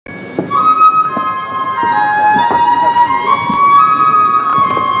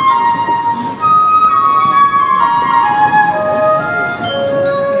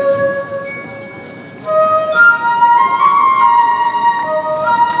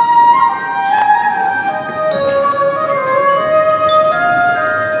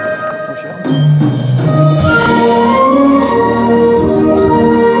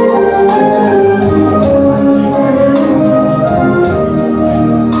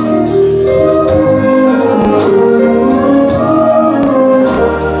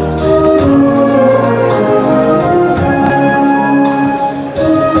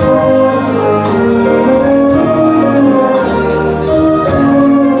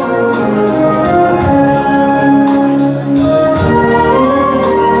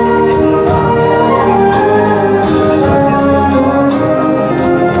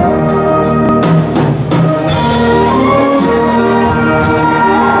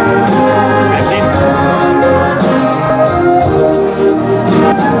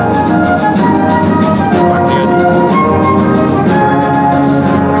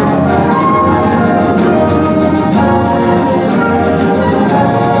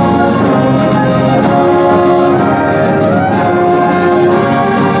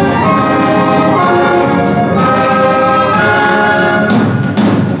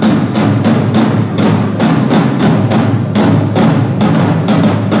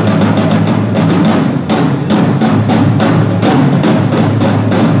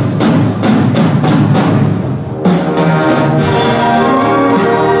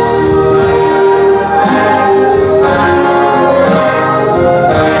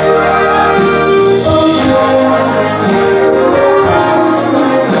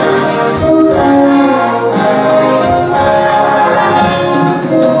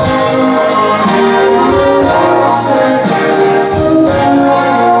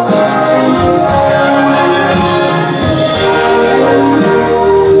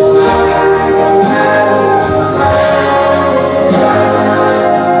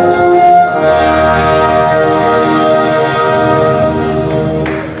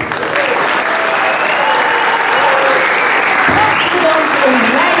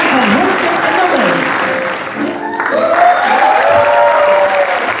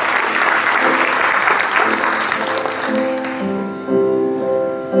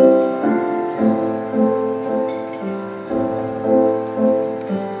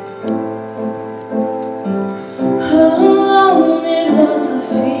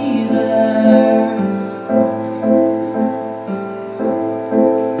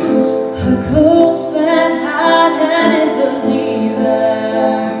hard-headed believer.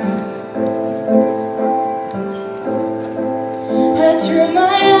 I threw my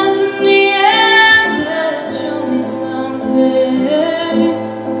hands in the air, said, show me something.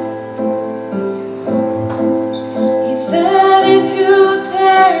 He said, if you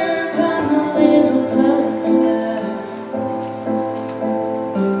dare, come a little closer.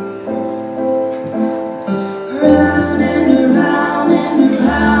 Round and around and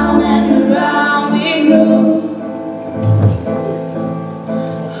around and around we go.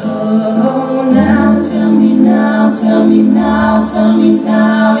 Oh, now tell me now, tell me now, tell me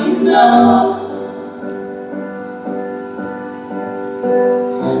now, you know.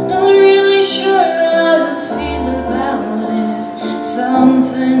 Not really sure how to feel about it.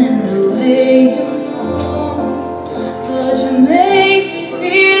 Something in the way you move, but you makes me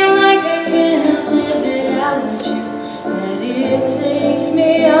feel like I can't live without you. That it takes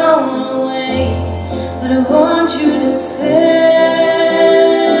me all away, but I want you to stay.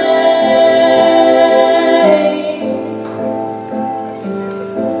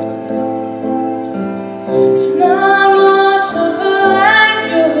 It's not much of a life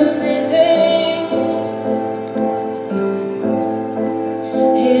you're living.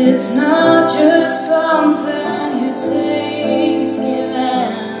 It's not just something you take, it's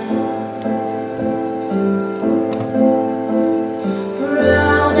given.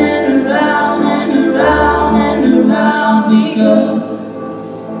 Round and around and around and around we go.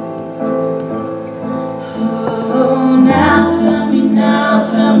 Oh, now tell me now,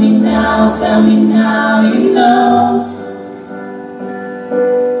 tell me now, tell me now, you know.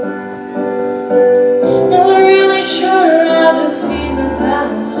 Not really sure how to feel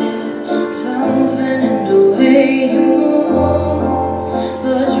about it. Something in the way you move,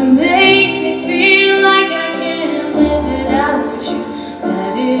 but you makes me feel like I can't live without you.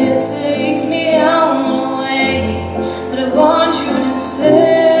 That it takes me all away, but I want you to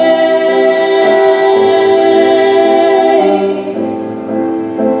stay.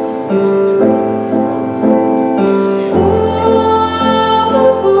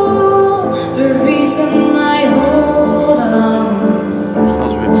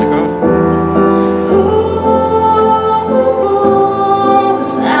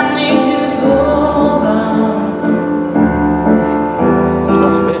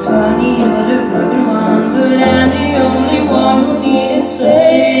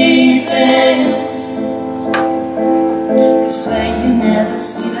 Cause when you never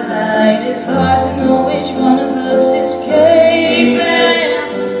see the light, it's hard to know which one of us is caving.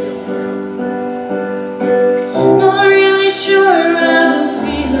 Not really sure how to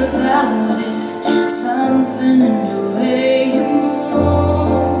feel about it. Something in the way you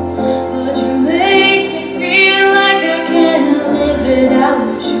move, but you makes me feel like I can't live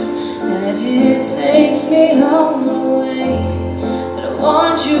without you. That it takes me all away, but I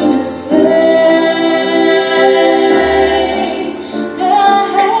want you to stay.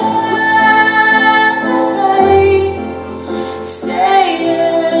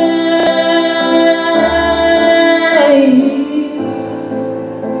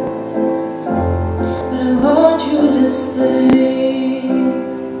 But I want you to stay.